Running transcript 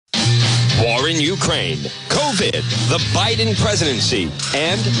in Ukraine, COVID, the Biden presidency,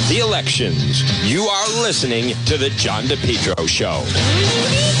 and the elections. You are listening to The John DePetro Show.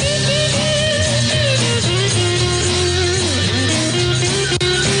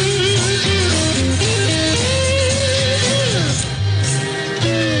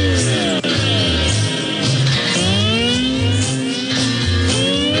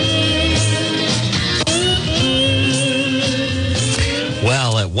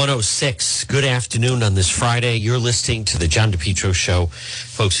 Well, at 1:06, good afternoon on this Friday. You're listening to the John DePetro Show.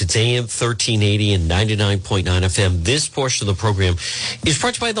 Folks, it's AM 1380 and 99.9 FM. This portion of the program is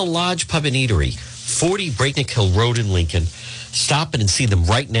brought to you by the Lodge Pub and Eatery, 40 Breakneck Hill Road in Lincoln. Stop in and see them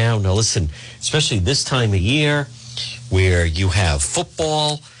right now. Now, listen, especially this time of year where you have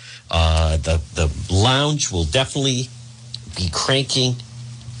football, the lounge will definitely be cranking.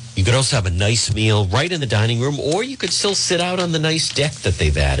 You could also have a nice meal right in the dining room, or you could still sit out on the nice deck that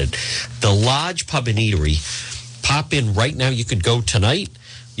they've added. The Lodge Pub and Eatery. Pop in right now. You could go tonight.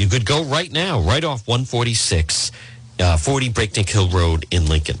 You could go right now, right off 146, 40 Breakneck Hill Road in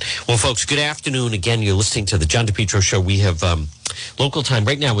Lincoln. Well, folks, good afternoon. Again, you're listening to the John DePetro Show. We have local time.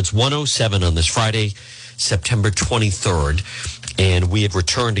 Right now, it's 1:07 on this Friday, September 23rd. And we have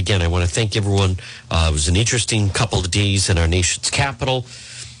returned again. I want to thank everyone. It was an interesting couple of days in our nation's capital.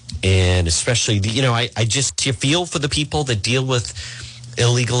 And especially, you feel for the people that deal with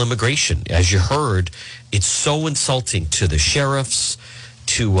illegal immigration. As you heard, it's so insulting to the sheriffs,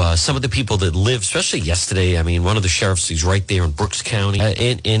 to some of the people that live, especially yesterday. I mean, one of the sheriffs, he's right there in Brooks County.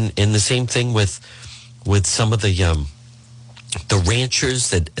 And the same thing with some of the ranchers,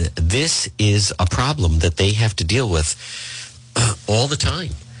 that this is a problem that they have to deal with all the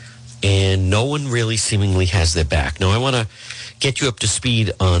time. And no one really seemingly has their back. Now, I want to get you up to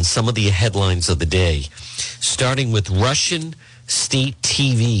speed on some of the headlines of the day, starting with Russian state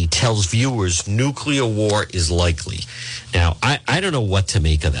TV tells viewers nuclear war is likely. Now, I don't know what to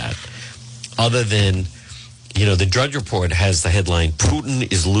make of that, other than, the Drudge Report has the headline,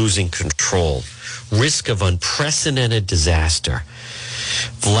 Putin is losing control, risk of unprecedented disaster.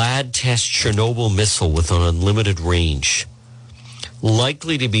 Vlad tests Chernobyl missile with an unlimited range.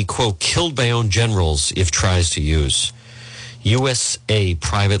 Likely to be, quote, killed by own generals if tries to use. USA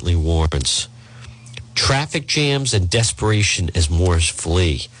privately warns. Traffic jams and desperation as Moors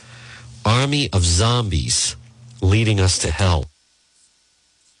flee. Army of zombies leading us to hell.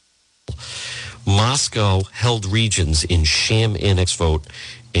 Moscow held regions in sham annex vote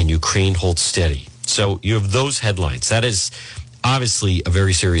and Ukraine holds steady. So you have those headlines. That is obviously a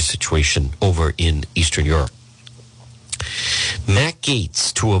very serious situation over in Eastern Europe. Matt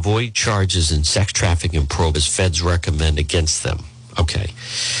Gaetz to avoid charges in sex trafficking probe as feds recommend against them. Okay.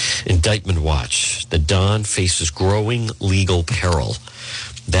 Indictment watch. The Don faces growing legal peril.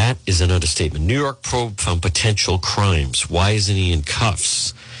 That is an understatement. New York probe found potential crimes. Why isn't he in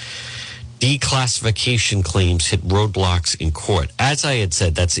cuffs? Declassification claims hit roadblocks in court. As I had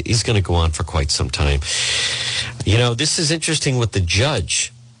said, is going to go on for quite some time. This is interesting with the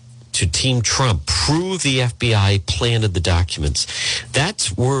judge to Team Trump, prove the FBI planted the documents.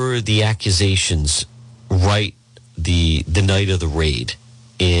 That's where the accusations right the night of the raid.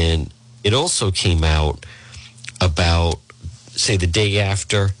 And it also came out about, say, the day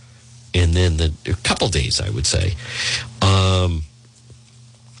after, and then a couple days, I would say.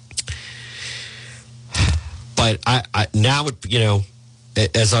 But I now,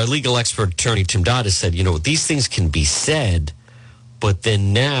 as our legal expert attorney Tim Dodd has said, these things can be said, but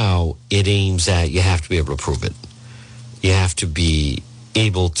then now it aims at, you have to be able to prove it. You have to be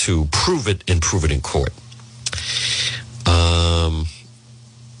able to prove it and prove it in court.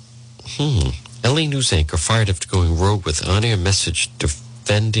 LA News anchor fired after going rogue with on-air message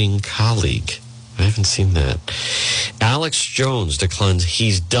defending colleague. I haven't seen that. Alex Jones declines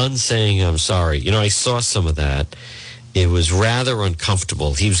he's done saying I'm sorry. I saw some of that. It was rather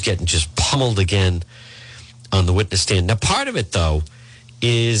uncomfortable. He was getting just pummeled again on the witness stand. Now, part of it, though,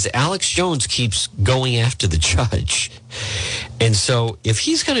 is Alex Jones keeps going after the judge. And so if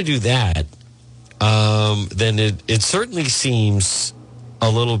he's going to do that, then it certainly seems a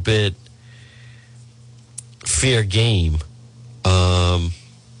little bit fair game.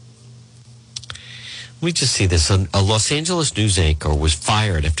 Let me just see this. A Los Angeles news anchor was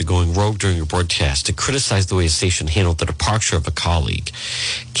fired after going rogue during a broadcast to criticize the way his station handled the departure of a colleague.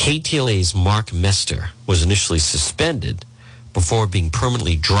 KTLA's Mark Mester was initially suspended before being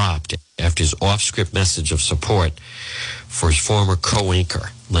permanently dropped after his off-script message of support for his former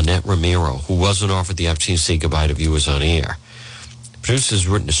co-anchor, Lynette Romero, who wasn't offered the opportunity to say goodbye to viewers on air. Producers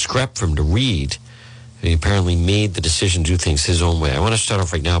written a script for him to read He apparently made the decision to do things his own way. I want to start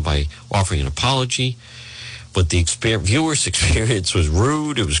off right now by offering an apology. But the viewer's experience was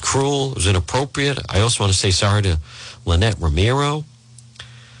rude, it was cruel, it was inappropriate. I also want to say sorry to Lynette Ramiro.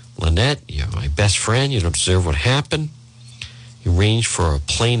 Lynette, you're my best friend. You don't deserve what happened. You arranged for a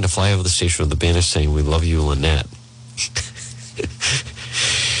plane to fly over the station with the banner saying, "We love you, Lynette."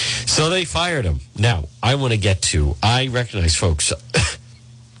 So they fired him. Now, I want to get to, I recognize, folks,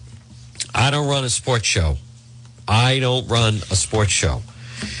 I don't run a sports show. I don't run a sports show.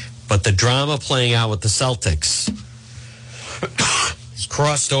 But the drama playing out with the Celtics has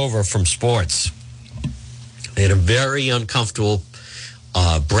crossed over from sports. They had a very uncomfortable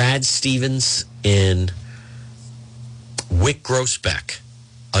Brad Stevens and Wick Grossbeck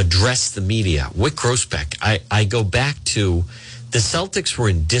addressed the media. Wick Grossbeck, I go back to the Celtics were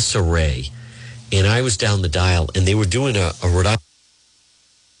in disarray, and I was down the dial, and they were doing a Rhode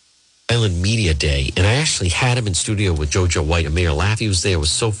Island Media Day, and I actually had him in studio with JoJo White and Mayor Laffey was there. It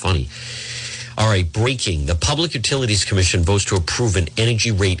was so funny. All right, breaking. The Public Utilities Commission votes to approve an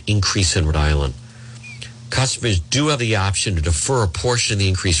energy rate increase in Rhode Island. Customers do have the option to defer a portion of the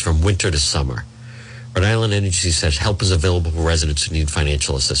increase from winter to summer. Rhode Island Energy says help is available for residents who need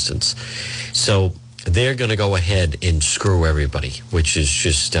financial assistance. So they're going to go ahead and screw everybody, which is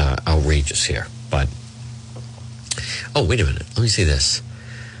just outrageous here. But, oh, wait a minute. Let me see this.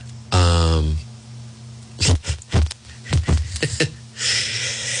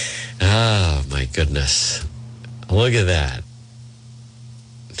 Oh, my goodness. Look at that.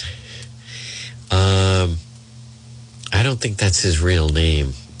 I don't think that's his real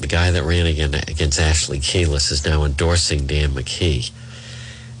name. The guy that ran against Ashley Kalis is now endorsing Dan McKee.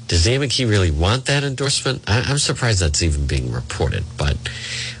 Does Dan McKee really want that endorsement? I'm surprised that's even being reported. But,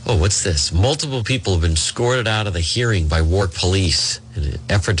 oh, what's this? Multiple people have been escorted out of the hearing by Warwick Police in an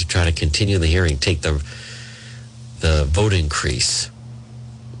effort to try to continue the hearing, take the vote increase.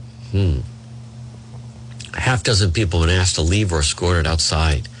 A half dozen people have been asked to leave or escorted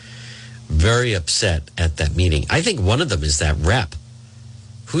outside. Very upset at that meeting. I think one of them is that rep.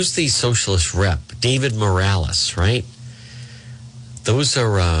 Who's the socialist rep? David Morales, right? Those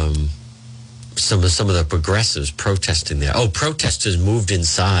are some of the progressives protesting there. Oh, protesters moved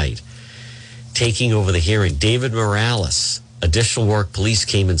inside, taking over the hearing. David Morales, additional work police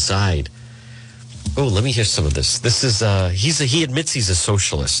came inside. Oh, let me hear some of this. This is he admits he's a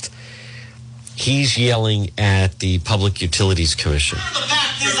socialist. He's yelling at the Public Utilities Commission. The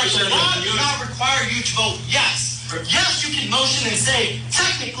fact is that the law does not require you to vote yes. Yes, you can motion and say,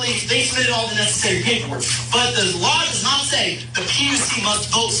 technically, they submitted all the necessary paperwork. But the law does not say the PUC must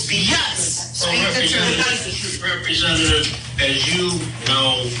vote yes. So, Representative, as you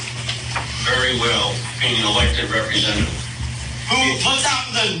know very well, being an elected representative, who puts out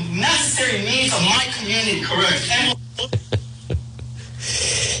the necessary needs of my community. Correct. And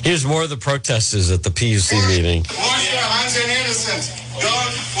here's more of the protesters at the PUC meeting. Wash your hands in innocence.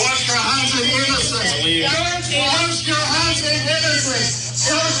 Don't wash your hands in innocence. Don't wash your hands in innocence.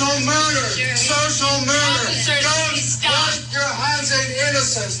 Social murder. Social murder. Don't wash your hands in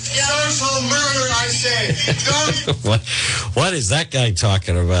innocence. Social murder, I say. Don't. What is that guy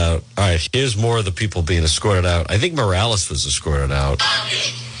talking about? All right, here's more of the people being escorted out. I think Morales was escorted out. Drop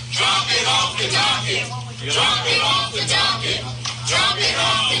it off the docket. Drop it off the docket. Drop it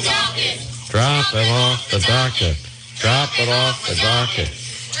off the docket. Drop it off the docket. Drop it off the docket.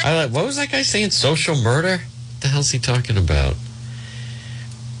 What was that guy saying? Social murder? What the hell's he talking about?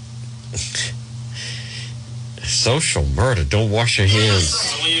 Social murder. Don't wash your hands.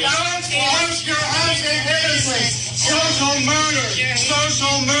 Don't wash your hands in innocence. Social murder.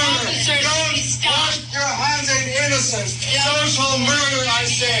 Social murder. Don't wash your hands in innocence. Social murder, I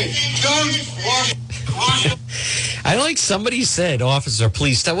say. Don't wash I like somebody said, officer,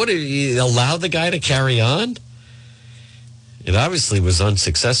 please stop. What, did you allow the guy to carry on? It obviously was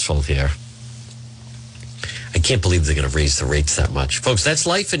unsuccessful here. I can't believe they're going to raise the rates that much. Folks, that's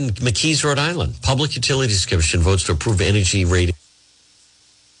life in McKees, Rhode Island. Public Utilities Commission votes to approve energy rate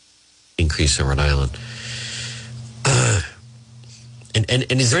increase in Rhode Island.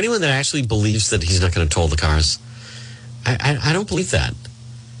 And is there anyone that actually believes that he's not going to toll the cars? I don't believe that.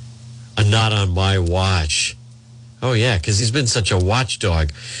 Not on my watch. Oh, yeah, because he's been such a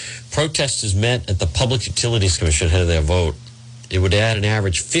watchdog. Protesters met at the Public Utilities Commission ahead of their vote. It would add an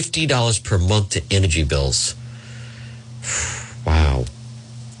average $50 per month to energy bills. Wow.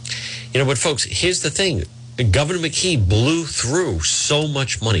 You know, but folks, here's the thing. Governor McKee blew through so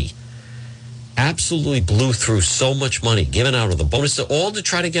much money. Absolutely blew through so much money given out of the bonus, all to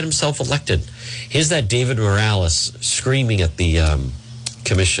try to get himself elected. Here's that David Morales screaming at the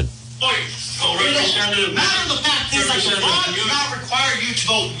commission. Oi, Well, Representative... Matter of the fact is that the law does not require you to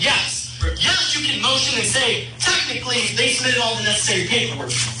vote yes. Yes, you can motion and say, technically, they submitted all the necessary paperwork.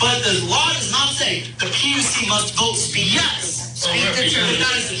 But the law does not say the PUC must vote yes. Well,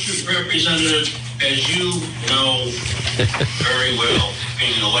 that is the truth. Representative, as you know very well,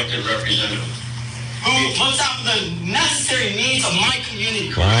 being an elected representative, who looks out for the necessary needs of my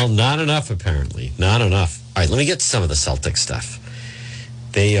community. Well, not enough, apparently. Not enough. All right, let me get to some of the Celtic stuff.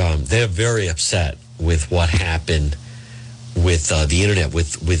 They're very upset with what happened with the internet,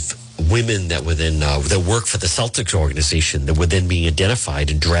 with women that were then that work for the Celtics organization that were then being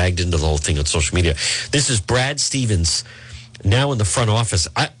identified and dragged into the whole thing on social media. This is Brad Stevens, now in the front office.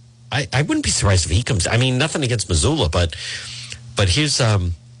 I wouldn't be surprised if he comes. I mean, nothing against Missoula, but here's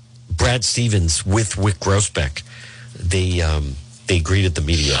Brad Stevens with Wick Grousbeck. They greeted the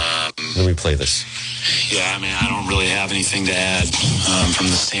media. Let me play this. Yeah, I mean, I don't really have anything to add from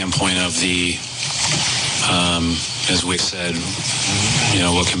the standpoint of the, as Wick said,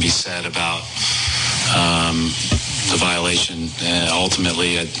 what can be said about the violation.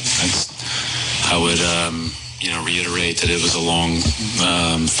 Ultimately, I would, reiterate that it was a long,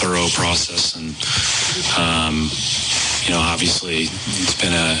 thorough process, and obviously it's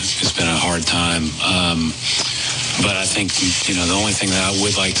been a hard time. But I think, the only thing that I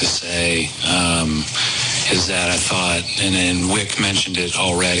would like to say is that I thought, and Wick mentioned it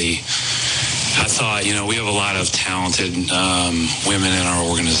already, I thought, we have a lot of talented women in our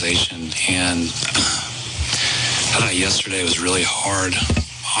organization, and I thought yesterday was really hard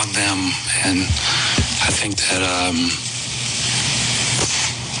on them, and I think that,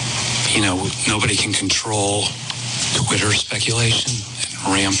 nobody can control Twitter speculation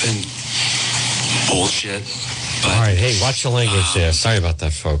and rampant bullshit. But, all right, hey, watch the language there. Sorry about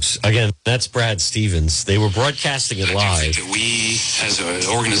that, folks. Again, that's Brad Stevens. They were broadcasting it live. I think that we, as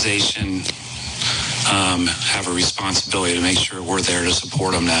an organization, have a responsibility to make sure we're there to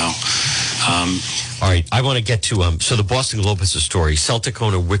support them now. All right, I want to get to so the Boston Globe has a story. Celtic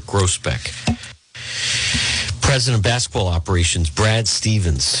owner Wick Grousbeck, President of Basketball Operations Brad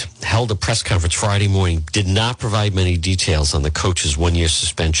Stevens, held a press conference Friday morning, did not provide many details on the coach's one-year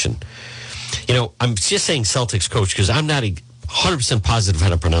suspension. I'm just saying Celtics coach because I'm not 100% positive how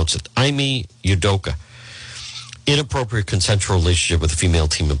to pronounce it. Ime Udoka. Inappropriate consensual relationship with a female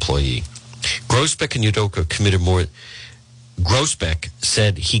team employee. Grousbeck and Udoka Grousbeck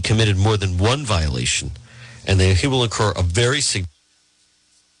said he committed more than one violation and that he will incur a very significant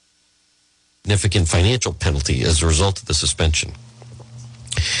financial penalty as a result of the suspension.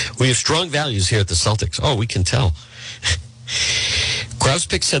 We have strong values here at the Celtics. Oh, we can tell.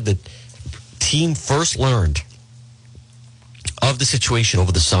 Grousbeck said that team first learned of the situation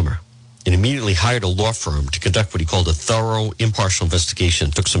over the summer and immediately hired a law firm to conduct what he called a thorough, impartial investigation.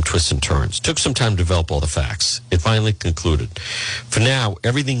 It took some twists and turns. Took some time to develop all the facts. It finally concluded. For now,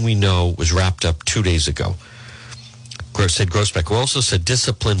 everything we know was wrapped up 2 days ago, said Grousbeck, who also said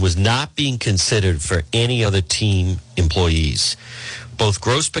discipline was not being considered for any other team employees. Both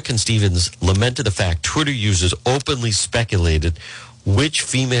Grousbeck and Stevens lamented the fact Twitter users openly speculated which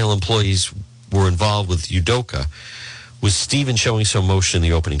female employees were involved with Udoka, with Stevens showing some emotion in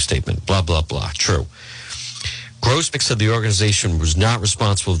the opening statement. Blah, blah, blah. True. Grousbeck said the organization was not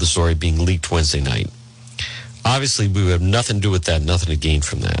responsible for the story being leaked Wednesday night. Obviously, we have nothing to do with that, nothing to gain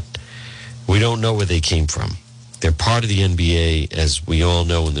from that. We don't know where they came from. They're part of the NBA, as we all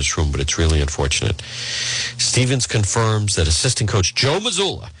know in this room, but it's really unfortunate. Stevens confirms that assistant coach Joe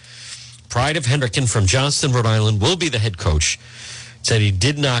Mazzulla, Pride of Hendricken from Johnston, Rhode Island, will be the head coach. Said he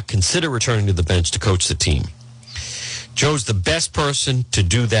did not consider returning to the bench to coach the team. Joe's the best person to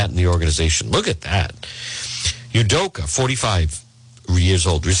do that in the organization. Look at that. Udoka, 45 years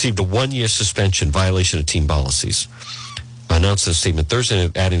old, received a one-year suspension, violation of team policies. Announced in a statement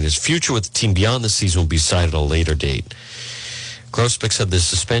Thursday, adding his future with the team beyond the season will be decided at a later date. Grousbeck said the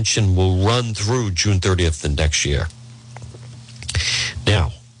suspension will run through June 30th of next year.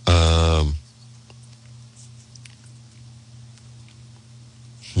 Now,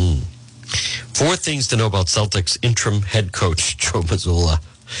 4 things to know about Celtics interim head coach Joe Mazzulla.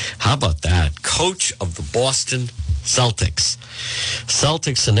 How about that? Coach of the Boston Celtics.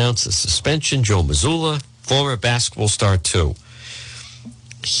 Celtics announced a suspension. Joe Mazzulla, former basketball star too.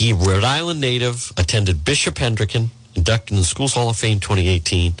 He, Rhode Island native, attended Bishop Hendricken, inducted in the Schools Hall of Fame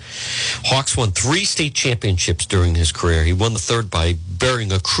 2018. Hawks won 3 state championships during his career. He won the third by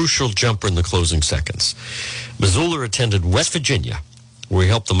burying a crucial jumper in the closing seconds. Mazzulla attended West Virginia, where he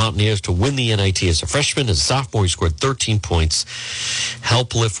helped the Mountaineers to win the NIT as a freshman. As a sophomore, he scored 13 points,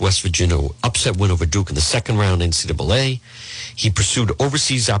 helped lift West Virginia upset win over Duke in the second round NCAA. He pursued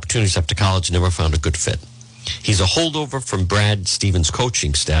overseas opportunities after college and never found a good fit. He's a holdover from Brad Stevens'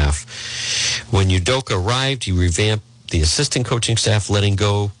 coaching staff. When Udoka arrived, he revamped the assistant coaching staff, letting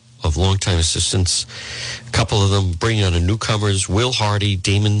go of longtime assistants. A couple of them bringing on newcomers, Will Hardy,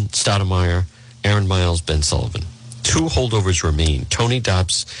 Damon Stoudemire, Aaron Miles, Ben Sullivan. 2 holdovers remain. Tony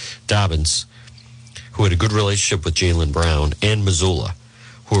Dobbins, who had a good relationship with Jaylen Brown, and Missoula,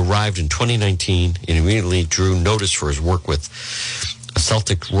 who arrived in 2019 and immediately drew notice for his work with a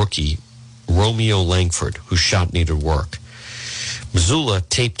Celtic rookie, Romeo Langford, whose shot needed work. Missoula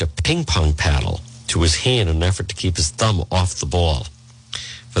taped a ping pong paddle to his hand in an effort to keep his thumb off the ball.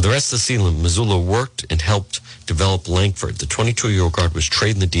 For the rest of the season, Missoula worked and helped develop Langford. The 22-year-old guard was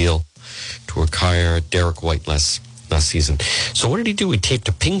trading the deal to acquire Derek White last season. So what did he do? He taped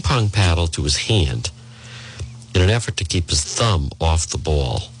a ping pong paddle to his hand in an effort to keep his thumb off the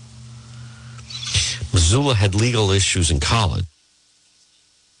ball. Missoula had legal issues in college.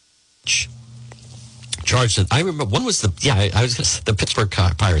 Charged in, I remember, one was the Pittsburgh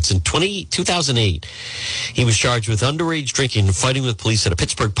Pirates. In 2008, he was charged with underage drinking and fighting with police at a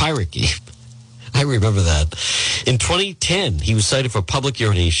Pittsburgh Pirate game. I remember that. In 2010, he was cited for public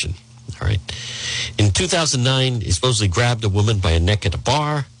urination. All right. In 2009, he supposedly grabbed a woman by a neck at a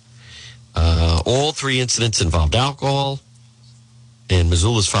bar. All 3 incidents involved alcohol. And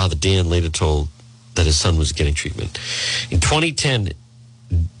Missoula's father, Dan, later told that his son was getting treatment. In 2010,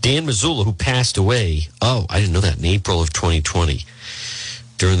 Dan Missoula, who passed away, I didn't know that, in April of 2020,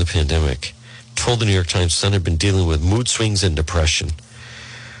 during the pandemic, told the New York Times his son had been dealing with mood swings and depression.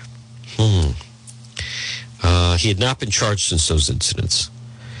 He had not been charged since those incidents.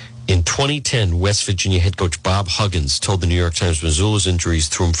 In 2010, West Virginia head coach Bob Huggins told the New York Times Missoula's injuries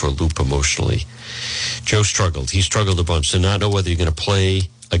threw him for a loop emotionally. Joe struggled. He struggled a bunch. Did not know whether you're going to play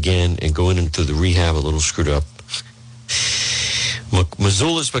again and go in and through the rehab a little screwed up.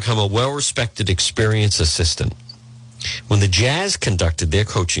 Missoula's become a well-respected, experienced assistant. When the Jazz conducted their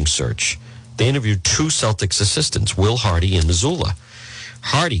coaching search, they interviewed 2 Celtics assistants, Will Hardy and Missoula.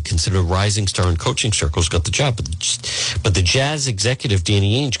 Hardy, considered a rising star in coaching circles, got the job. But the Jazz executive,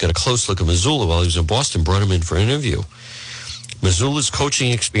 Danny Ainge, got a close look at Missoula while he was in Boston, brought him in for an interview. Missoula's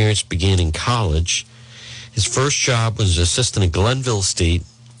coaching experience began in college. His first job was as assistant at Glenville State,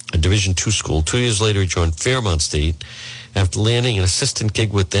 a Division II school. 2 years later, he joined Fairmont State. After landing an assistant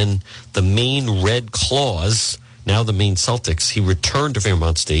gig with then the Maine Red Claws, now the Maine Celtics, he returned to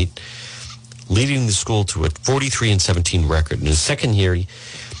Fairmont State, leading the school to a 43-17 record. In his second year, he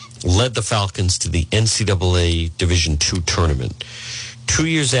led the Falcons to the NCAA Division II tournament. 2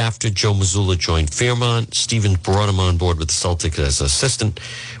 years after Joe Missoula joined Fairmont, Stevens brought him on board with the Celtics as assistant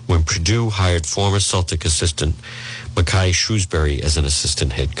when Purdue hired former Celtic assistant Mackay Shrewsbury as an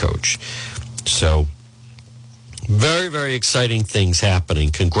assistant head coach. So, very, very exciting things happening.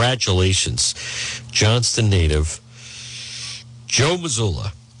 Congratulations, Johnston native Joe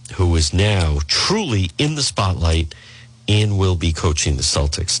Missoula, who is now truly in the spotlight and will be coaching the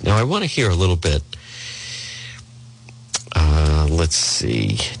Celtics. Now, I want to hear a little bit. Let's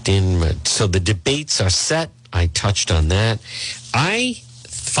see. So the debates are set. I touched on that. I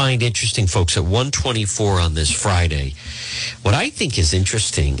find interesting, folks, at 1:24 on this Friday, what I think is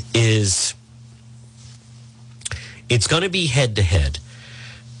interesting is it's going to be head-to-head.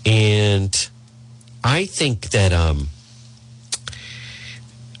 And I think that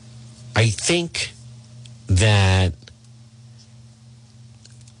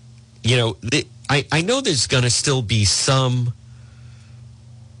I know there's going to still be some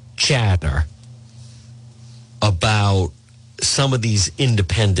chatter about some of these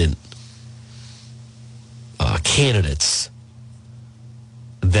independent candidates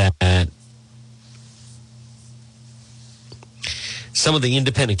that some of the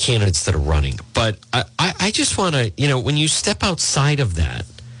independent candidates that are running. But I just want to, when you step outside of that,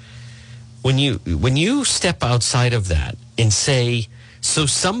 when you step outside of that and say, so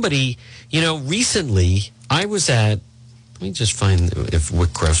somebody, recently I was at, let me just find if Wick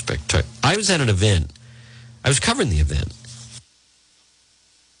Grousbeck, I was at an event. I was covering the event.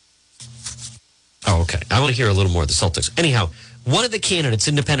 Oh, okay. I want to hear a little more of the Celtics. Anyhow, one of the candidates,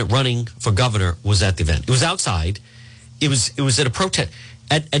 independent, running for governor was at the event. It was outside. It was at a protest.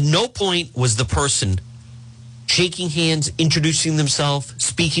 At no point was the person shaking hands, introducing themselves,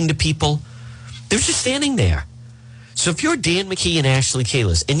 speaking to people. They're just standing there. So if you're Dan McKee and Ashley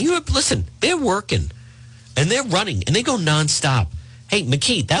Kalis, and listen, they're working, and they're running, and they go nonstop. Hey,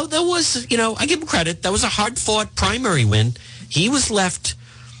 McKee, that was, I give him credit. That was a hard-fought primary win. He was left,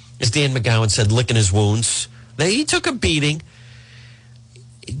 as Dan McGowan said, licking his wounds. He took a beating.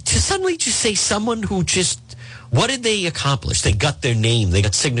 To suddenly just say someone who just, what did they accomplish? They got their name. They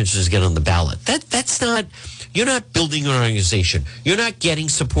got signatures to get on the ballot. That's not, you're not building an organization. You're not getting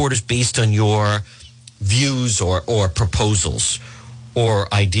supporters based on your views or proposals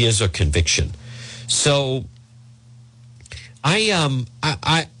or ideas or conviction. So the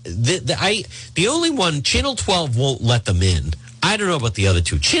only one, Channel 12 won't let them in. I don't know about the other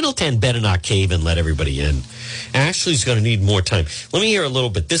two. Channel 10 better not cave and let everybody in. Ashley's going to need more time. Let me hear a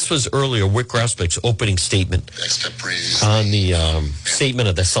little bit. This was earlier Wick Grosbeck's opening statement on the statement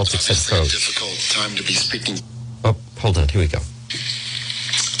of the Celtics head coach. Difficult time to be speaking. Oh, hold on. Here we go.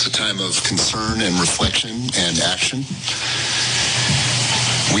 It's a time of concern and reflection and action.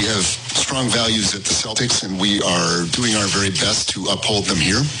 We have strong values at the Celtics, and we are doing our very best to uphold them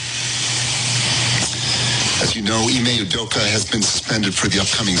here. As you know, Ime Udoka has been suspended for the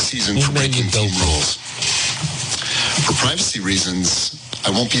upcoming season for breaking team rules. For privacy reasons,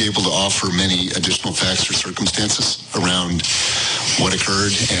 I won't be able to offer many additional facts or circumstances around what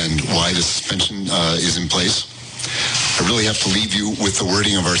occurred and why the suspension is in place. I really have to leave you with the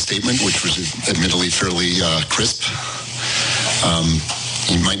wording of our statement, which was admittedly fairly crisp.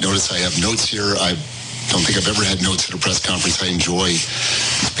 You might notice I have notes here. I don't think I've ever had notes at a press conference. I enjoy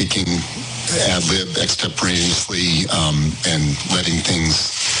speaking ad lib extemporaneously and letting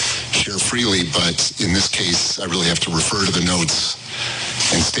things share freely, but in this case I really have to refer to the notes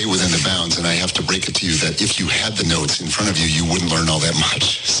and stay within the bounds, and I have to break it to you that if you had the notes in front of you, you wouldn't learn all that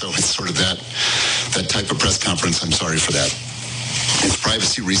much. So it's sort of that type of press conference. I'm sorry for that. It's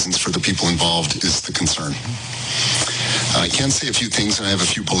privacy reasons for the people involved is the concern. I can say a few things, and I have a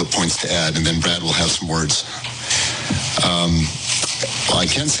few bullet points to add, and then Brad will have some words. Well, I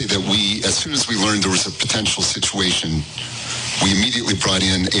can say that as soon as we learned there was a potential situation, we immediately brought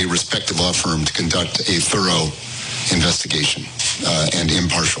in a respected law firm to conduct a thorough investigation and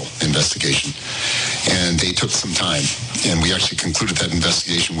impartial investigation. And they took some time, and we actually concluded that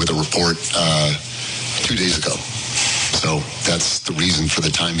investigation with a report 2 days ago. So that's the reason for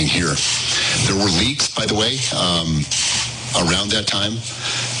the timing here. There were leaks, by the way, around that time.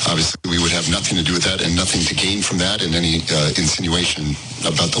 Obviously, we would have nothing to do with that and nothing to gain from that, and any insinuation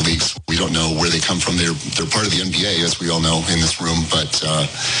about the leaks, we don't know where they come from. They're part of the NBA, as we all know in this room, but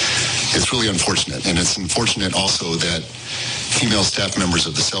it's really unfortunate. And it's unfortunate also that female staff members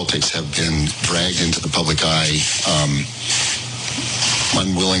of the Celtics have been dragged into the public eye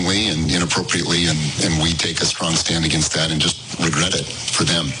unwillingly and inappropriately, and we take a strong stand against that and just regret it for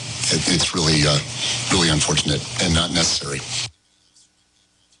them. It's really, really unfortunate and not necessary.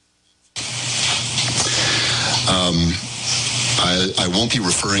 I won't be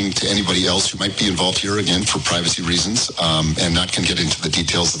referring to anybody else who might be involved here, again, for privacy reasons, and not going to get into the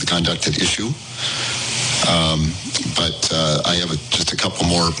details of the conduct at issue. But I have just a couple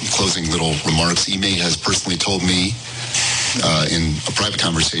more closing little remarks. Ime has personally told me in a private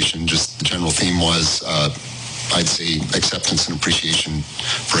conversation, just the general theme was, I'd say, acceptance and appreciation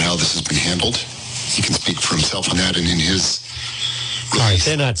for how this has been handled. He can speak for himself on that, and in his... All right,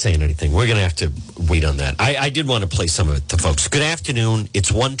 they're not saying anything. We're going to have to wait on that. I did want to play some of it to folks. Good afternoon.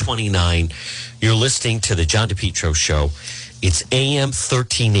 It's 1:29. You're listening to the John DePietro Show. It's AM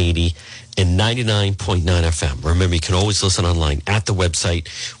 1380 and 99.9 FM. Remember, you can always listen online at the website,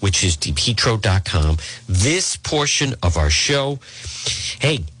 which is depetro.com. This portion of our show,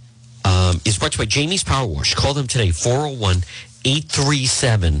 is brought to you by Jamie's Power Wash. Call them today,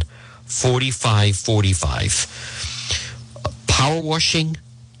 401-837-4545. Power washing,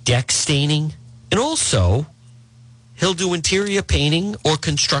 deck staining, and also he'll do interior painting or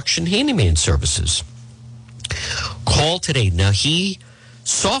construction handyman services. Call today. Now, he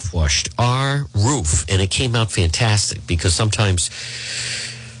soft washed our roof, and it came out fantastic because sometimes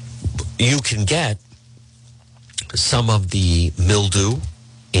you can get some of the mildew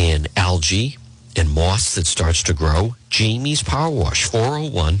and algae and moss that starts to grow. Jamie's Power Wash,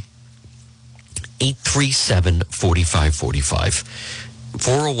 401-837-4545.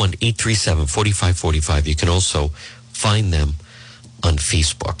 401-837-4545. You can also find them on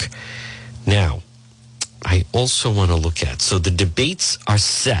Facebook. Now, I also want to look at, so the debates are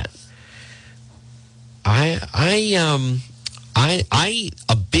set. A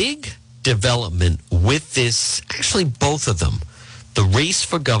big development with this, actually both of them, the race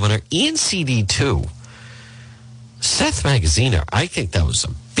for governor and CD2. Seth Magaziner, I think that was a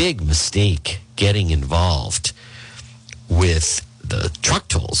big mistake getting involved with the truck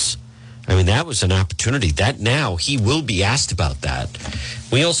tolls. I mean, that was an opportunity. That now he will be asked about that.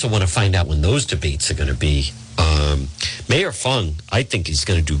 We also want to find out when those debates are going to be Mayor Fung, I think he's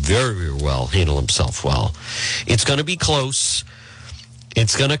going to do very, very well, handle himself well. It's going to be close.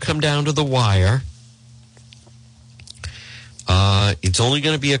 It's going to come down to the wire. It's only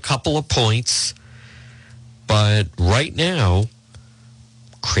going to be a couple of points. But right now,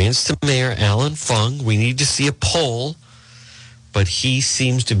 Cranston Mayor Alan Fung, we need to see a poll, but he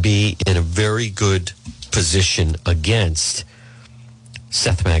seems to be in a very good position against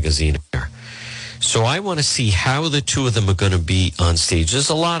Seth Magaziner. So I want to see how the two of them are going to be on stage. There's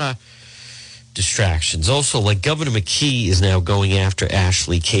a lot of distractions. Also, like Governor McKee is now going after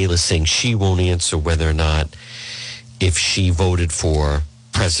Ashley Kayla, saying she won't answer whether or not if she voted for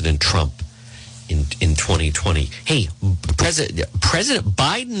President Trump in 2020. Hey, President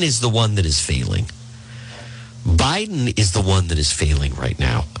Biden is the one that is failing. Biden is the one that is failing right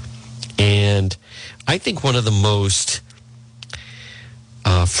now. And I think one of the most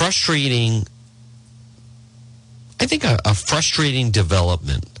frustrating, a frustrating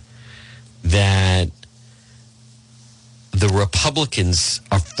development that the Republicans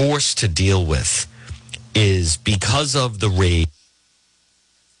are forced to deal with is because of the raid,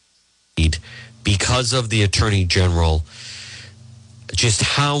 because of the Attorney General, just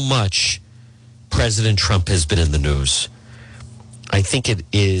how much President Trump has been in the news. I think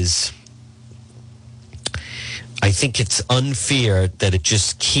it's unfair that it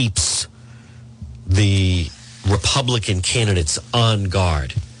just keeps the Republican candidates on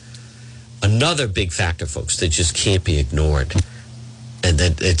guard. Another big factor, folks, that just can't be ignored, and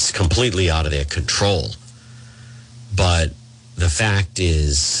that it's completely out of their control. But the fact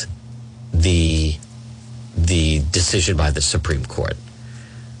is the decision by the Supreme Court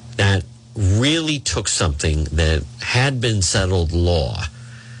that really took something that had been settled law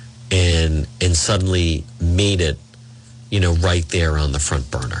and suddenly made it, right there on the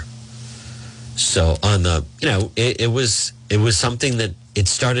front burner. So on the, it was something that it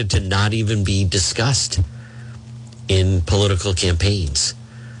started to not even be discussed in political campaigns.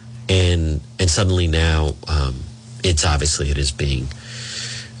 And suddenly now it is being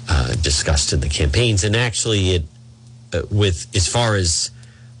discussed in the campaigns. And actually as far as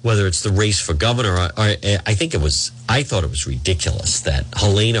whether it's the race for governor, I thought it was ridiculous that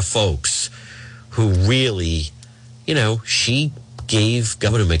Helena Foulkes, who really, she gave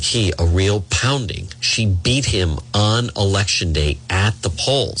Governor McKee a real pounding. She beat him on election day at the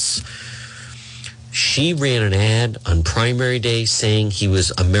polls. She ran an ad on primary day saying he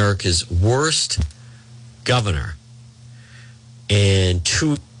was America's worst governor. And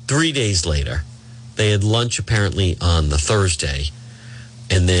 3 days later, they had lunch apparently on the Thursday.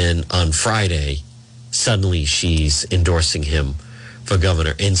 And then on Friday, suddenly she's endorsing him for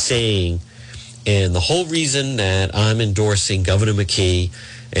governor and saying, and the whole reason that I'm endorsing Governor McKee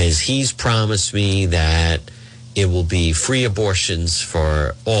is he's promised me that it will be free abortions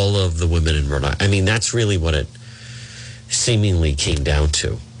for all of the women in Rhode Island. I mean, that's really what it seemingly came down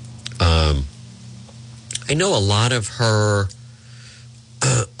to. I know a lot of her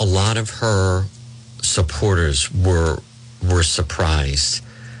supporters were surprised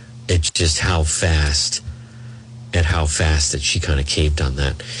at just how fast that she kind of caved on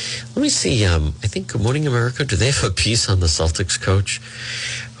that. Let me see. I think Good Morning America, do they have a piece on the Celtics coach?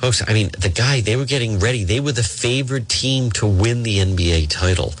 Folks, I mean, the guy, they were getting ready. They were the favored team to win the NBA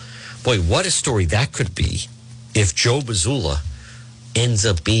title. Boy, what a story that could be if Joe Mazzulla ends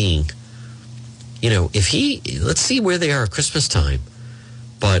up being, let's see where they are at Christmas time.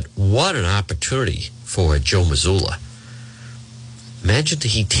 But what an opportunity for Joe Mazzulla. Imagine that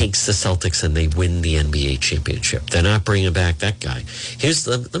he takes the Celtics and they win the NBA championship. They're not bringing back that guy.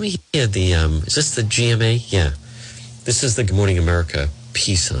 Let me hear the, is this the GMA? Yeah. This is the Good Morning America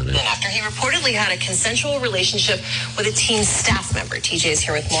piece on it. After he reportedly had a consensual relationship with a team staff member. TJ is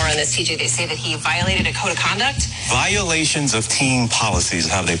here with more on this. TJ, they say that he violated a code of conduct. Violations of team policies,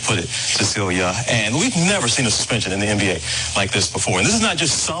 how they put it, Cecilia. And we've never seen a suspension in the NBA like this before. And this is not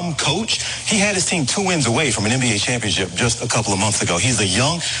just some coach. He had his team 2 wins away from an NBA championship just a couple of months ago. He's a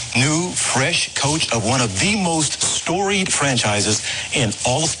young, new, fresh coach of one of the most storied franchises in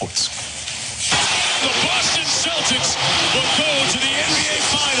all of sports. The Boston Celtics will go to the NBA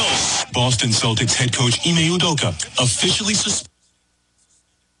Finals. Boston Celtics head coach Ime Udoka officially suspended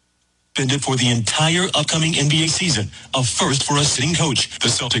for the entire upcoming NBA season, a first for a sitting coach. The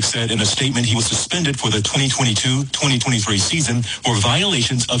Celtics said in a statement he was suspended for the 2022-2023 season for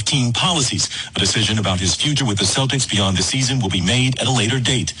violations of team policies. A decision about his future with the Celtics beyond the season will be made at a later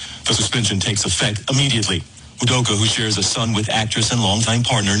date. The suspension takes effect immediately. Udoka, who shares a son with actress and longtime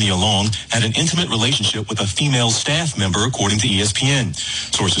partner Nia Long, had an intimate relationship with a female staff member, according to ESPN.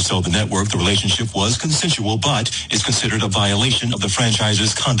 Sources tell the network the relationship was consensual, but is considered a violation of the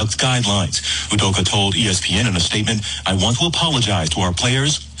franchise's conduct guidelines. Udoka told ESPN in a statement, "I want to apologize to our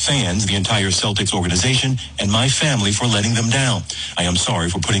players, fans, the entire Celtics organization, and my family for letting them down. I am sorry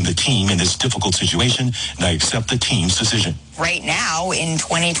for putting the team in this difficult situation, and I accept the team's decision." Right now, in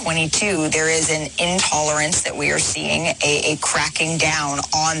 2022, there is an intolerance that we are seeing, a cracking down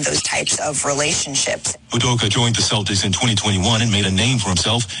on those types of relationships. Udoka joined the Celtics in 2021 and made a name for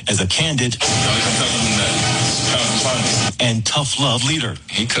himself as a candid and tough love leader.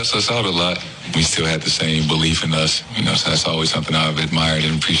 He cussed us out a lot. We still had the same belief in us. So that's always something I've admired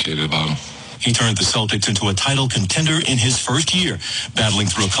and appreciated about him. He turned the Celtics into a title contender in his first year, battling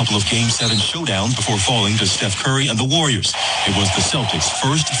through a couple of Game 7 showdowns before falling to Steph Curry and the Warriors. It was the Celtics'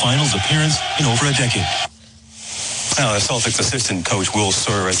 first finals appearance in over a decade. Now, the Celtics assistant coach will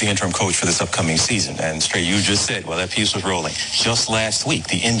serve as the interim coach for this upcoming season. And Stray, you just said, well, that piece was rolling. Just last week,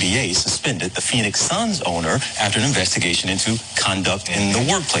 the NBA suspended the Phoenix Suns owner after an investigation into conduct in the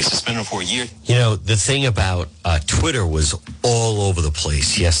workplace. Suspended for a year. The thing about Twitter was all over the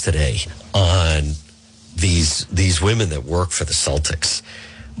place yesterday on these women that work for the Celtics.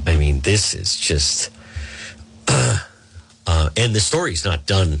 I mean, this is just... and the story's not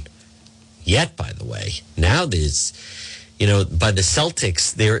done yet, by the way. Now there's, by the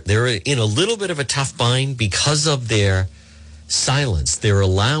Celtics, they're in a little bit of a tough bind because of their silence. They're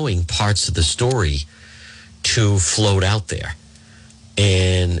allowing parts of the story to float out there.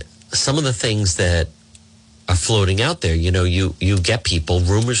 And some of the things that are floating out there, you get people,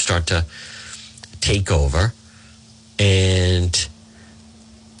 rumors start to take over, and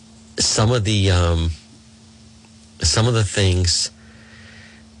some of the things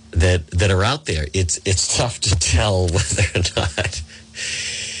that are out there, it's tough to tell whether or not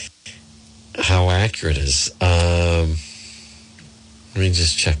how accurate it is. Let me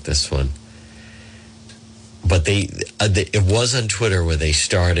just check this one. But it was on Twitter where they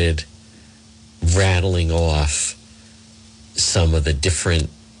started rattling off some of the different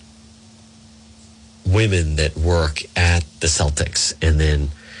women that work at the Celtics, and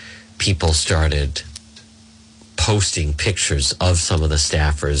then people started posting pictures of some of the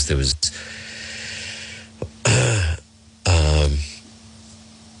staffers. There was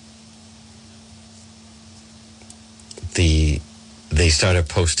they started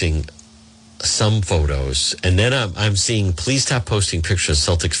posting some photos, and then I'm seeing, please stop posting pictures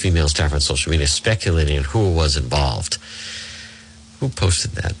of Celtics female staff on social media, speculating on who was involved. Who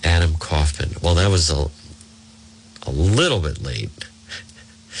posted that? Adam Kaufman. Well, that was a little bit late.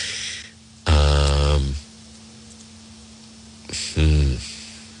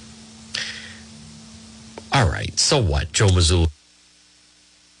 All right, so what? Joe Mazzulla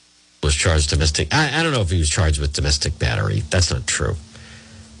was charged domestic. I don't know if he was charged with domestic battery. That's not true.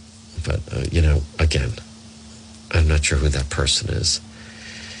 But, again, I'm not sure who that person is.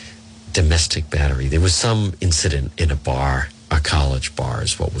 Domestic battery. There was some incident in a bar, a college bar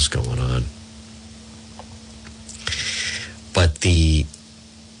is what was going on. But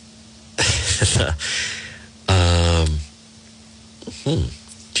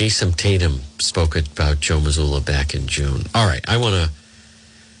Jason Tatum spoke about Joe Mazzulla back in June. All right,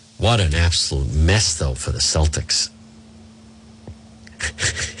 what an absolute mess, though, for the Celtics.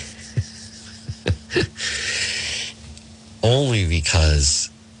 Only because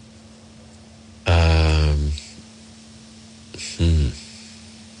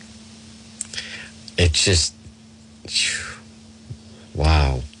it's just,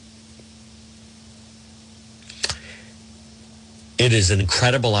 wow. It is an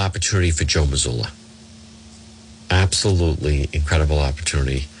incredible opportunity for Joe Mazzulla. Absolutely incredible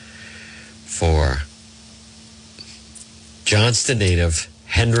opportunity for Johnston native,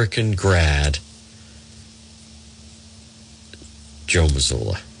 Hendricken grad, Joe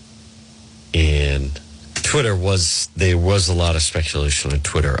Mazzulla. And there was a lot of speculation on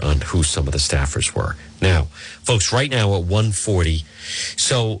Twitter on who some of the staffers were. Now, folks, right now at 1:40.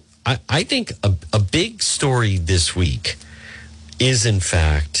 So I think a big story this week is, in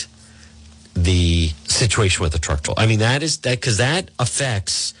fact, the situation with the truck toll. I mean, because that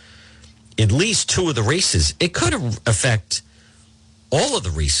affects at least two of the races. It could affect all of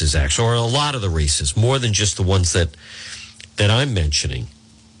the races, actually, or a lot of the races, more than just the ones that I'm mentioning.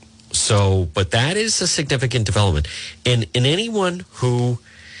 So, but that is a significant development. And anyone who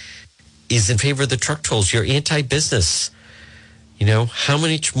is in favor of the truck tolls, you're anti-business. How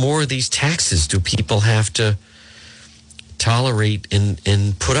much more of these taxes do people have to tolerate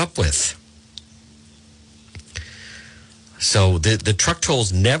and put up with? So the truck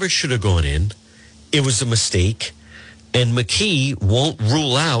tolls never should have gone in. It was a mistake. And McKee won't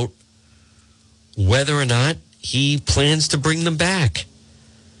rule out whether or not he plans to bring them back.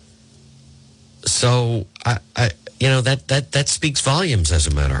 So, that speaks volumes, as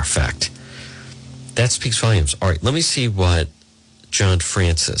a matter of fact. That speaks volumes. All right, let me see what John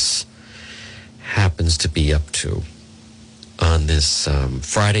Francis happens to be up to on this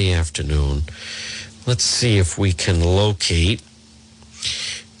Friday afternoon. Let's see if we can locate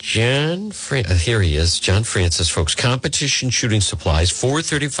here he is, John Francis, folks. Competition Shooting Supplies,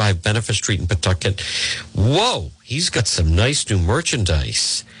 435 Benefit Street in Pawtucket. Whoa, he's got some nice new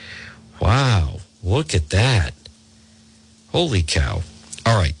merchandise. Wow, look at that. Holy cow.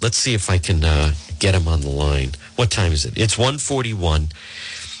 All right, let's see if I can get him on the line. What time is it? It's 1:41.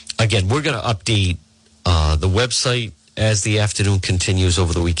 Again, we're going to update the website as the afternoon continues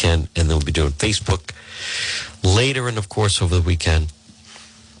over the weekend, and then we'll be doing Facebook later and, of course, over the weekend.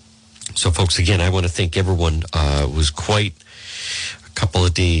 So, folks, again, I want to thank everyone. It was quite a couple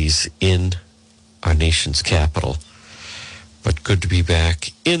of days in our nation's capital, but good to be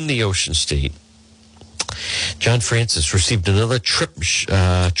back in the Ocean State. John Francis received another truck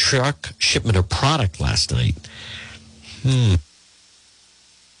shipment of product last night.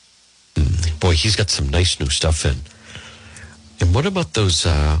 Boy, he's got some nice new stuff in. And what about those,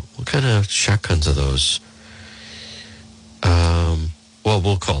 what kind of shotguns are those? Well,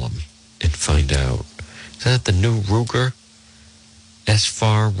 we'll call them and find out. Is that the new Ruger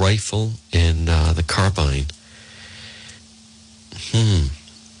S-FAR rifle and the carbine?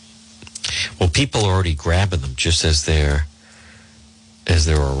 Well, people are already grabbing them just as they're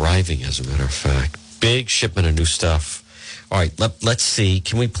arriving, as a matter of fact. Big shipment of new stuff. All right, let's see.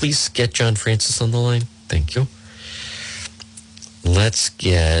 Can we please get John Francis on the line? Thank you. Let's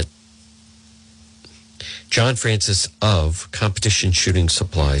get John Francis of Competition Shooting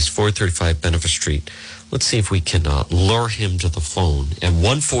Supplies, 435 Benefit Street. Let's see if we can lure him to the phone at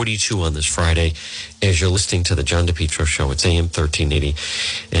 1:42 on this Friday as you're listening to the John DePietro Show. It's AM 1380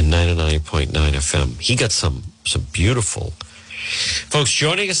 and 99.9 FM. He got some beautiful folks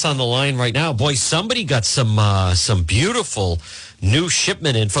joining us on the line right now. Boy, somebody got some beautiful new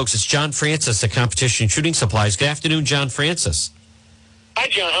shipment in, folks. It's John Francis at Competition Shooting Supplies. Good afternoon, John Francis. Hi,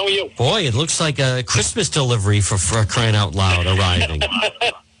 John. How are you? Boy, it looks like a Christmas delivery for crying out loud arriving.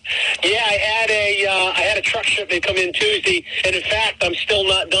 Yeah, I had a truck shipment come in Tuesday, and in fact, I'm still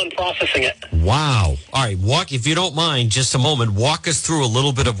not done processing it. Wow. All right, if you don't mind, just a moment, walk us through a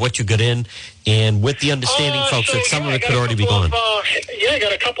little bit of what you got in, and with the understanding, folks, that some of it could already be gone. I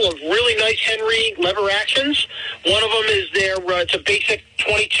got a couple of really nice Henry lever actions. One of them is it's a basic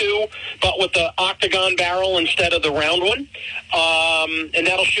 22, but with the octagon barrel instead of the round one. And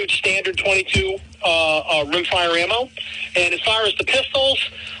that'll shoot standard 22 rimfire ammo. And as far as the pistols,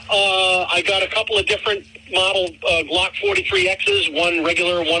 I got a couple of different model Glock 43Xs, one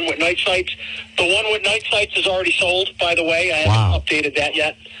regular, one with night sights. The one with night sights is already sold, by the way. I haven't updated that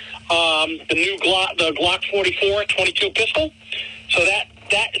yet. The new Glock 44 22 pistol. So that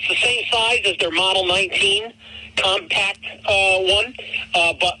it's the same size as their Model 19 compact one,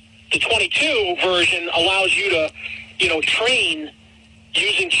 but the 22 version allows you to, train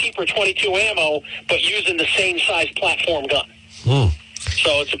using cheaper 22 ammo, but using the same size platform gun.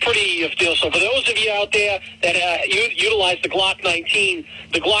 So it's a pretty deal. So for those of you out there that utilize the Glock 19,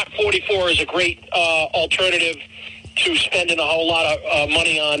 the Glock 44 is a great alternative to spending a whole lot of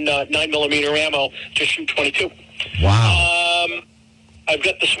money on 9mm ammo to shoot 22. Wow. I've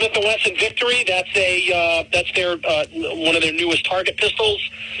got the Smith & Wesson Victory. That's their one of their newest target pistols,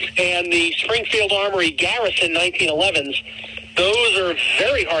 and the Springfield Armory Garrison 1911s. Those are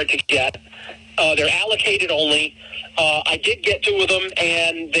very hard to get. They're allocated only. I did get two of them,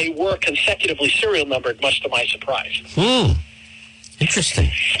 and they were consecutively serial numbered, much to my surprise.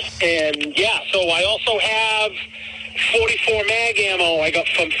 Interesting. And so I also have 44 mag ammo. I got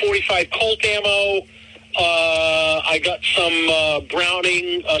some 45 Colt ammo. I got some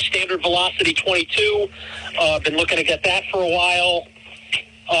Browning standard velocity 22. Been looking to get that for a while.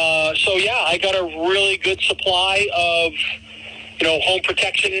 I got a really good supply of, home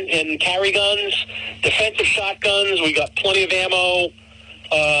protection and carry guns, defensive shotguns. We got plenty of ammo.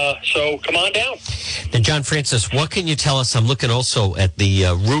 So come on down. And John Francis, what can you tell us? I'm looking also at the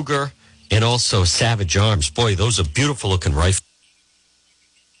Ruger and also Savage Arms. Boy, those are beautiful looking rifles.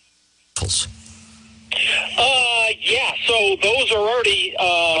 Yeah, so those are already,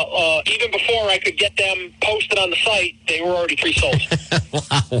 even before I could get them posted on the site, they were already pre-sold.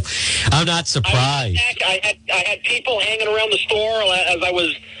 Wow. I'm not surprised. I had people hanging around the store as I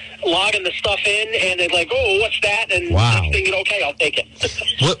was logging the stuff in, and they're like, oh, what's that? And I'm thinking, okay, I'll take it.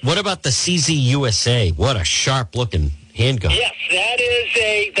 What about the CZ USA? What a sharp-looking handgun. Yes, that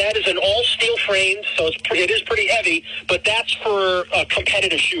is an all-steel frame, so it is pretty heavy, but that's for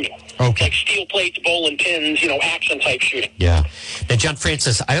competitive shooting. Okay. Like steel plates, bowling pins, action-type shooting. Yeah. Now, John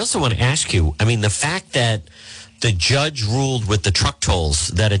Francis, I also want to ask you, I mean, the fact that the judge ruled with the truck tolls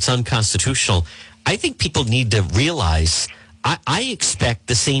that it's unconstitutional, I think people need to realize I expect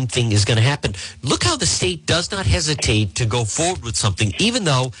the same thing is going to happen. Look how the state does not hesitate to go forward with something, even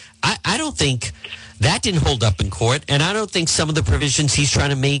though I don't think that didn't hold up in court, and I don't think some of the provisions he's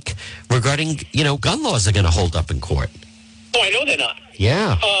trying to make regarding, gun laws are going to hold up in court. Oh, I know they're not.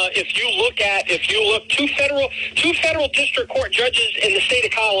 Yeah. If you look, two federal district court judges in the state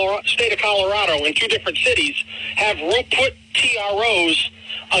of Colorado in two different cities have put TROs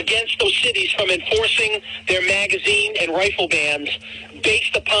against those cities from enforcing their magazine and rifle bans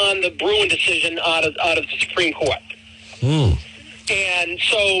based upon the Bruen decision out of the Supreme Court. And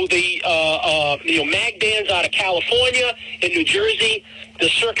so the mag bans out of California and New Jersey, the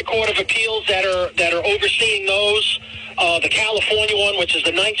Circuit Court of Appeals that are overseeing those, the California one, which is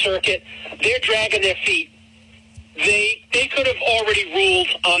the Ninth Circuit, they're dragging their feet. They could have already ruled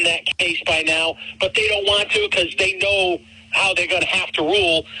on that case by now, but they don't want to because they know how they're going to have to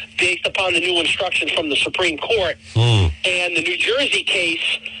rule based upon the new instructions from the Supreme Court. And the New Jersey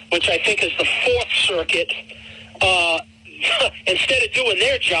case, which I think is the Fourth Circuit, instead of doing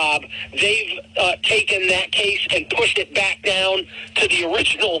their job, they've taken that case and pushed it back down to the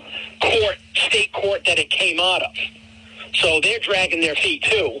original state court that it came out of. So they're dragging their feet,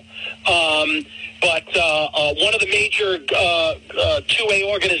 too. But one of the major 2A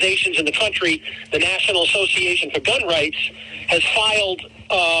organizations in the country, the National Association for Gun Rights, has filed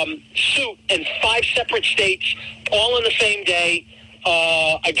suit in 5 separate states, all on the same day,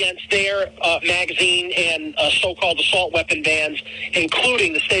 against their magazine and so-called assault weapon bans,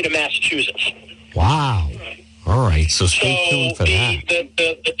 including the state of Massachusetts. Wow. All right, so stay tuned for that.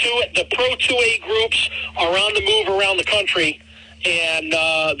 The pro-2A groups are on the move around the country, and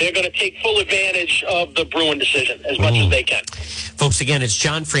they're going to take full advantage of the Bruen decision as much as they can. Folks, again, it's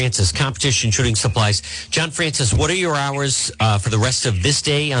John Francis, Competition Shooting Supplies. John Francis, what are your hours for the rest of this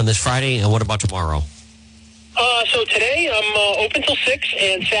day on this Friday, and what about tomorrow? So today I'm open till 6,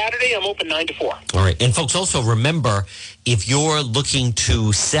 and Saturday I'm open 9 to 4. All right, and folks, also remember, if you're looking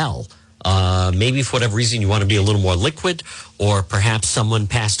to sell, maybe for whatever reason you want to be a little more liquid, or perhaps someone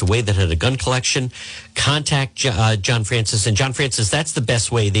passed away that had a gun collection, contact John Francis. And John Francis, that's the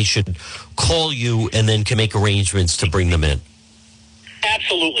best way. They should call you and then can make arrangements to bring them in.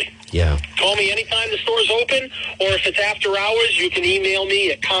 Absolutely. Yeah. Call me anytime the store's open, or if it's after hours, you can email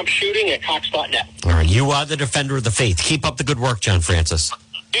me at compshooting@cox.net. All right, you are the defender of the faith. Keep up the good work, John Francis.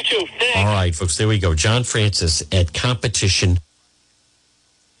 You too. Thanks. All right, folks, there we go. John Francis at Competition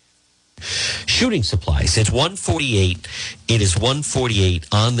Shooting Supplies. It's 1:48. It is 1:48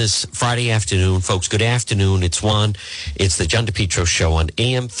 on this Friday afternoon. Folks, good afternoon. It's Juan. It's the John DePietro Show on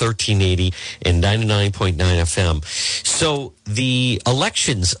AM 1380 and 99.9 FM. So the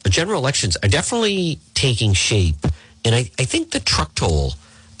elections, general elections, are definitely taking shape. And I think the truck toll,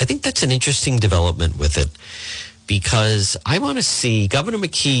 I think that's an interesting development with it. Because I want to see Governor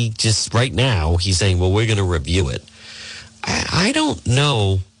McKee just right now, he's saying, well, we're going to review it. I don't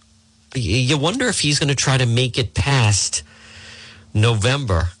know. You wonder if he's going to try to make it past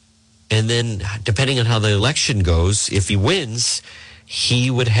November. And then, depending on how the election goes, if he wins, he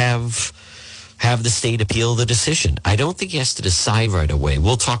would have the state appeal the decision. I don't think he has to decide right away.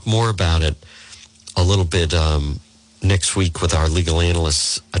 We'll talk more about it a little bit next week with our legal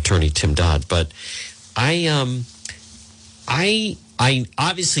analyst, attorney Tim Dodd. But I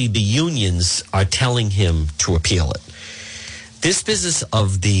obviously the unions are telling him to appeal it. This business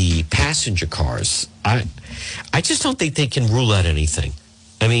of the passenger cars, I just don't think they can rule out anything.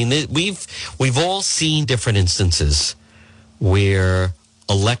 I mean, we've all seen different instances where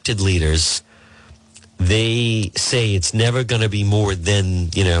elected leaders, they say it's never going to be more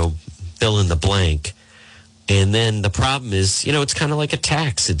than, fill in the blank. And then the problem is, it's kind of like a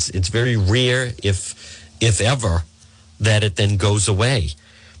tax. It's very rare, if ever, that it then goes away.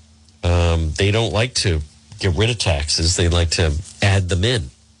 They don't like to get rid of taxes. They like to add them in.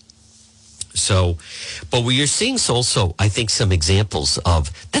 So, but what you're seeing is also, I think, some examples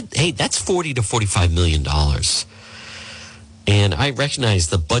of that. Hey, that's $40 to $45 million. And I recognize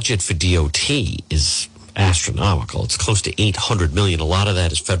the budget for DOT is astronomical. It's close to $800 million. A lot of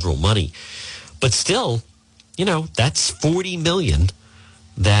that is federal money. But still, that's $40 million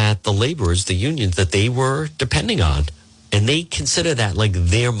that the laborers, the unions, that they were depending on. And they consider that like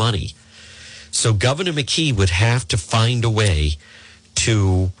their money. So Governor McKee would have to find a way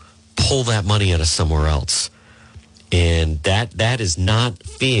to pull that money out of somewhere else. And that is not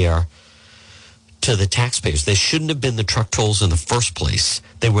fair to the taxpayers. There shouldn't have been the truck tolls in the first place.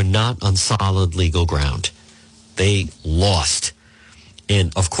 They were not on solid legal ground. They lost.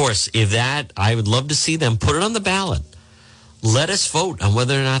 And, of course, I would love to see them put it on the ballot. Let us vote on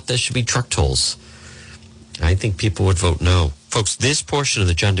whether or not there should be truck tolls. I think people would vote no. Folks, this portion of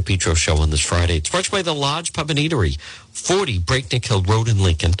the John DePietro Show on this Friday, it's brought to you by the Lodge Pub and Eatery, 40 Breakneck Hill Road in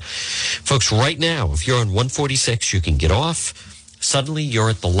Lincoln. Folks, right now, if you're on 146, you can get off. Suddenly, you're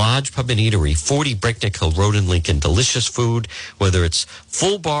at the Lodge Pub and Eatery, 40 Breakneck Hill Road in Lincoln. Delicious food, whether it's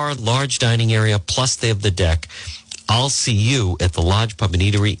full bar, large dining area, plus they have the deck. I'll see you at the Lodge Pub and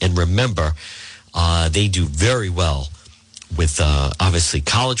Eatery. And remember, they do very well with, obviously,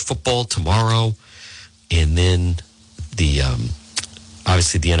 college football tomorrow. And then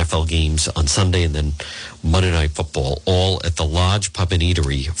obviously the NFL games on Sunday, and then Monday Night Football, all at the Lodge Pub and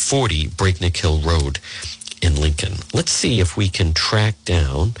Eatery, 40 Breakneck Hill Road in Lincoln. Let's see if we can track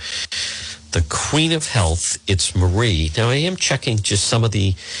down the Queen of Health. It's Marie. Now, I am checking just some of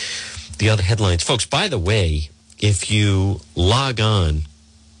the other headlines. Folks, by the way, if you log on,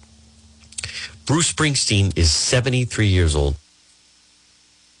 Bruce Springsteen is 73 years old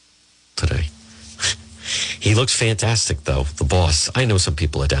today. He looks fantastic, though, the boss. I know some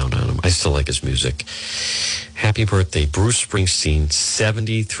people are down on him. I still like his music. Happy birthday, Bruce Springsteen,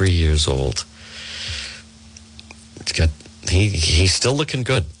 73 years old. He's still looking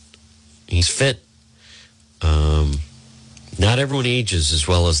good. He's fit. Not everyone ages as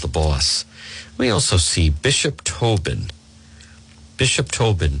well as the boss. We also see Bishop Tobin. Bishop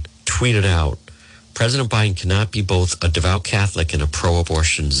Tobin tweeted out, President Biden cannot be both a devout Catholic and a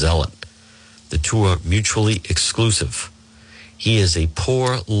pro-abortion zealot. The two are mutually exclusive. He is a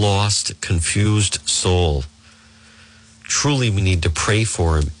poor, lost, confused soul. Truly, we need to pray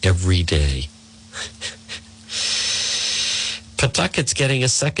for him every day. Pawtucket's getting a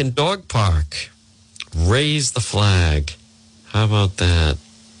second dog park. Raise the flag. How about that?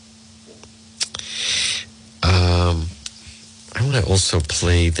 I want to also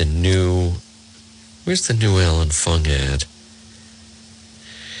play the new... Where's the new Alan Fung ad?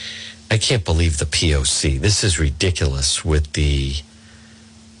 I can't believe the POC. This is ridiculous with the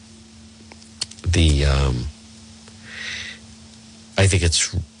I think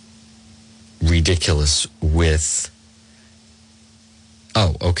it's ridiculous with...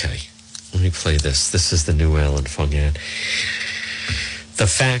 Oh, okay. Let me play this. This is the new Alan Fung ad. The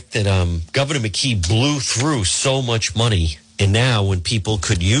fact that Governor McKee blew through so much money, and now when people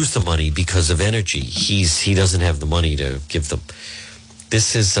could use the money because of energy, he doesn't have the money to give them.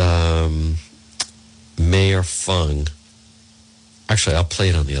 This is Mayor Fung. Actually, I'll play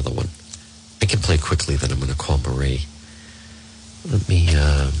it on the other one. I can play quickly, then I'm going to call Marie. Let me,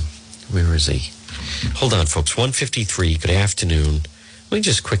 where is he? Hold on, folks. 1:53, good afternoon. Let me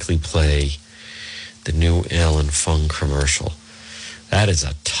just quickly play the new Alan Fung commercial. That is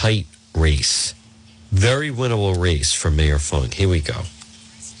a tight race. Very winnable race for Mayor Fung. Here we go.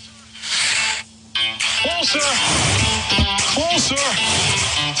 Closer! Closer!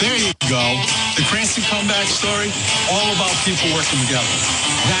 There you go. The Cranston comeback story, all about people working together.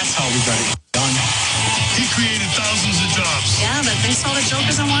 That's how we got it done. He created thousands of jobs. Yeah, but thanks to all the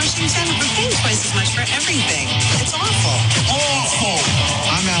jokers in Washington, we're paying twice as much for everything. It's awful. Awful!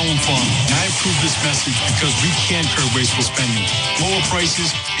 I'm Alan Fung, and I approve this message because we can't curb wasteful spending, lower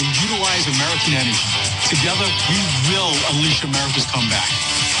prices, and utilize American energy. Together, we will unleash America's comeback.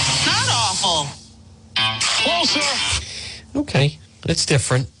 Not awful. Closer! Okay, that's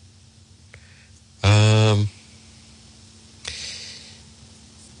different.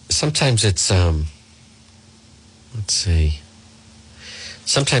 Sometimes it's, let's see.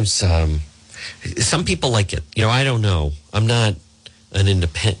 Sometimes some people like it. I don't know. I'm not an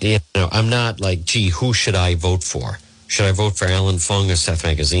independent. I'm not like, gee, who should I vote for? Should I vote for Alan Fung or Seth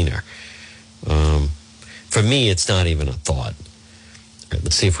Magaziner? For me, it's not even a thought. All right,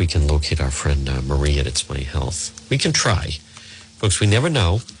 let's see if we can locate our friend Marie at It's My Health. We can try. Folks, we never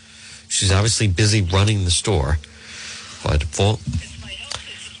know. She's obviously busy running the store. But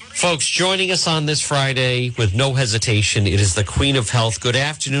folks, joining us on this Friday with no hesitation, it is the Queen of Health. Good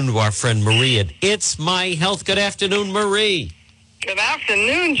afternoon to our friend Marie at It's My Health. Good afternoon, Marie. Good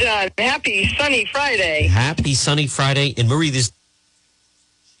afternoon, John. Happy sunny Friday. Happy sunny Friday. And Marie, this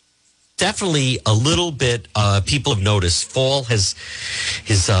definitely a little bit, people have noticed fall the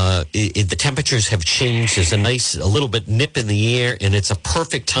temperatures have changed. There's a little bit nip in the air, and it's a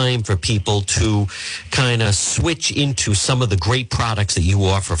perfect time for people to kind of switch into some of the great products that you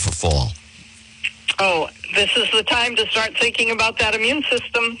offer for fall. Oh, this is the time to start thinking about that immune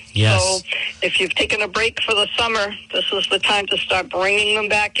system. Yes. So if you've taken a break for the summer, this is the time to start bringing them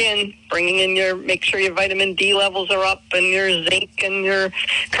back in, make sure your vitamin D levels are up and your zinc and your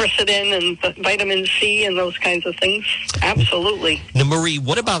quercetin and vitamin C and those kinds of things. Absolutely. Now, Marie,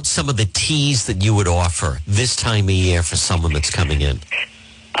 what about some of the teas that you would offer this time of year for someone that's coming in?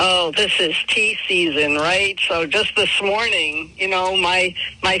 Oh, this is tea season, right? So just this morning, my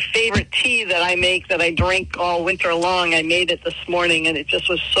favorite tea that I make that I drink all winter long, I made it this morning, and it just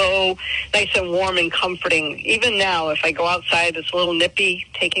was so nice and warm and comforting. Even now, if I go outside, it's a little nippy,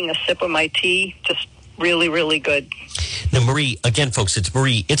 taking a sip of my tea, just really, really good. Now, Marie, again, folks, it's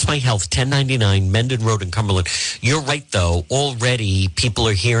Marie. It's My Health, 1099 Mendon Road in Cumberland. You're right, though. Already, people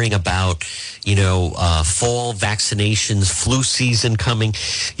are hearing about, fall vaccinations, flu season coming.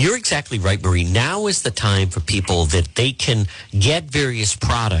 You're exactly right, Marie. Now is the time for people that they can get various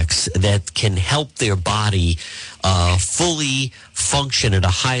products that can help their body fully function at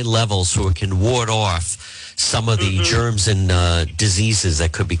a high level so it can ward off some of the germs and diseases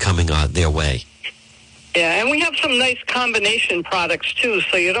that could be coming their way. Yeah, and we have some nice combination products, too,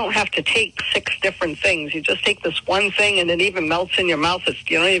 so you don't have to take 6 different things. You just take this one thing, and it even melts in your mouth.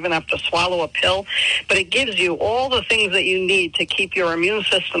 You don't even have to swallow a pill. But it gives you all the things that you need to keep your immune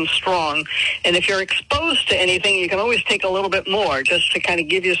system strong. And if you're exposed to anything, you can always take a little bit more just to kind of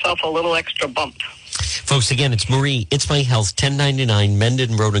give yourself a little extra bump. Folks, again, it's Marie. It's My Health, 1099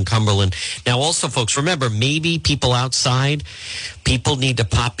 Mendon Road in Cumberland. Now, also, folks, remember, maybe people outside, people need to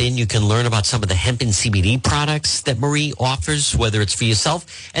pop in. You can learn about some of the hemp and CBD products that Marie offers, whether it's for yourself.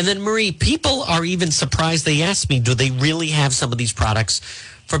 And then, Marie, people are even surprised. They ask me, do they really have some of these products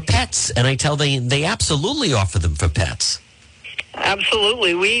for pets? And I tell them they absolutely offer them for pets.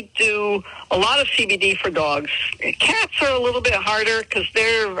 Absolutely. We do a lot of CBD for dogs. Cats are a little bit harder because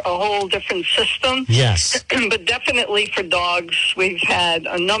they're a whole different system. Yes. But definitely for dogs, we've had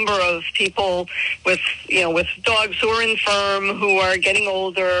a number of people with dogs who are infirm, who are getting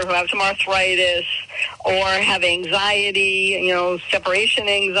older, who have some arthritis, or have anxiety, separation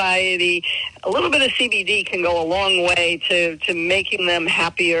anxiety. A little bit of CBD can go a long way to making them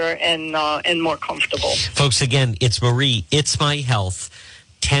happier and more comfortable. Folks, again, it's Marie. It's My Health,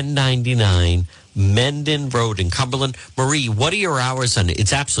 1099 Mendon Road in Cumberland. Marie, what are your hours on it?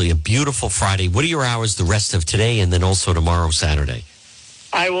 It's absolutely a beautiful Friday. What are your hours the rest of today and then also tomorrow, Saturday?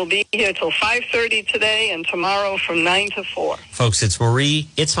 I will be here till 5:30 today and tomorrow from 9 to 4. Folks, it's Marie.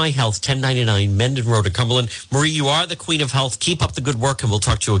 It's My Health, 1099 Mendon Road in Cumberland. Marie, you are the queen of health. Keep up the good work, and we'll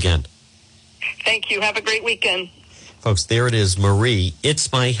talk to you again. Thank you. Have a great weekend. Folks, there it is, Marie.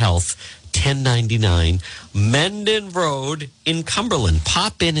 It's My Health, 1099 Mendon Road in Cumberland.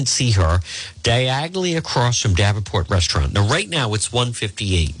 Pop in and see her diagonally across from Davenport Restaurant. Now, right now, it's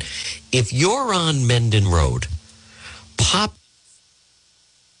 158. If you're on Mendon Road, pop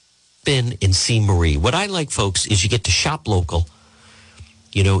in and see Marie. What I like, folks, is you get to shop local.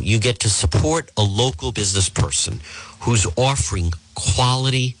 You get to support a local business person who's offering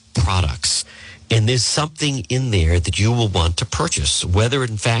quality products. And there's something in there that you will want to purchase, whether,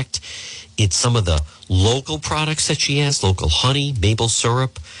 in fact, it's some of the local products that she has, local honey, maple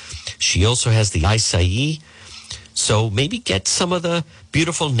syrup. She also has the acai. So maybe get some of the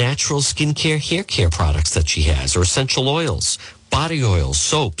beautiful natural skincare, hair care products that she has, or essential oils, body oils,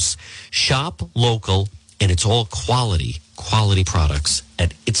 soaps. Shop local, and it's all quality products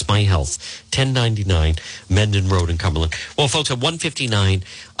at It's My Health, 1099 Mendon Road in Cumberland. Well, folks, at 159,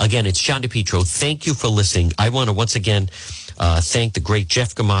 again, it's John DePietro. Thank you for listening. I want to once again thank the great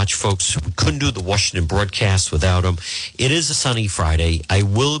Jeff Gamach, folks. We couldn't do the Washington broadcast without him. It is a sunny Friday. I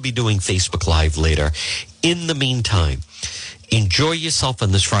will be doing Facebook Live later. In the meantime, enjoy yourself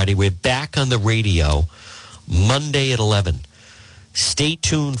on this Friday. We're back on the radio Monday at 11. Stay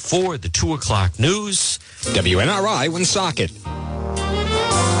tuned for the 2 o'clock news. WNRI Woonsocket.